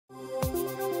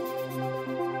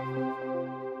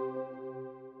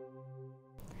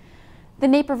The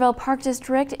Naperville Park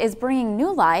District is bringing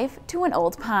new life to an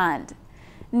old pond.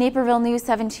 Naperville News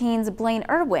 17's Blaine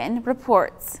Irwin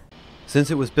reports. Since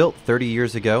it was built 30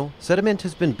 years ago, sediment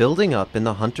has been building up in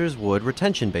the Hunters Wood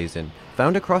Retention Basin,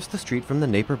 found across the street from the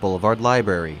Naper Boulevard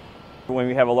Library. When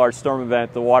we have a large storm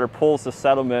event, the water pulls the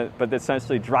sediment, but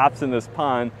essentially drops in this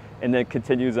pond and then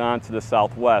continues on to the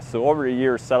southwest. So over the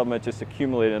years, sediment just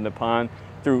accumulated in the pond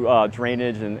through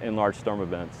drainage and large storm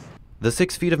events. The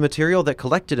 6 feet of material that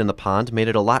collected in the pond made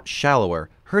it a lot shallower,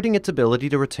 hurting its ability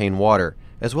to retain water,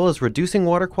 as well as reducing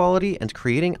water quality and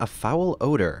creating a foul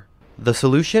odor. The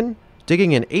solution?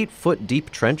 Digging an 8-foot deep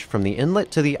trench from the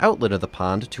inlet to the outlet of the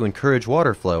pond to encourage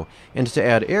water flow, and to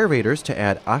add aerators to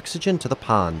add oxygen to the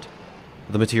pond.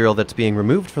 The material that's being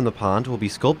removed from the pond will be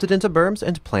sculpted into berms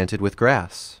and planted with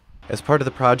grass. As part of the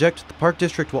project, the Park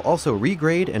District will also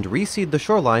regrade and reseed the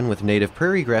shoreline with native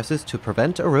prairie grasses to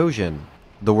prevent erosion.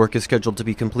 The work is scheduled to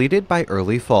be completed by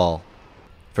early fall.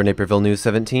 For Naperville News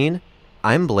 17,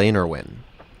 I'm Blaine Irwin.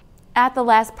 At the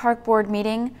last Park Board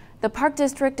meeting, the Park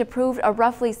District approved a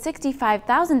roughly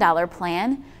 $65,000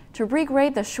 plan to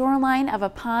regrade the shoreline of a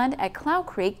pond at Cloud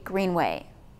Creek Greenway.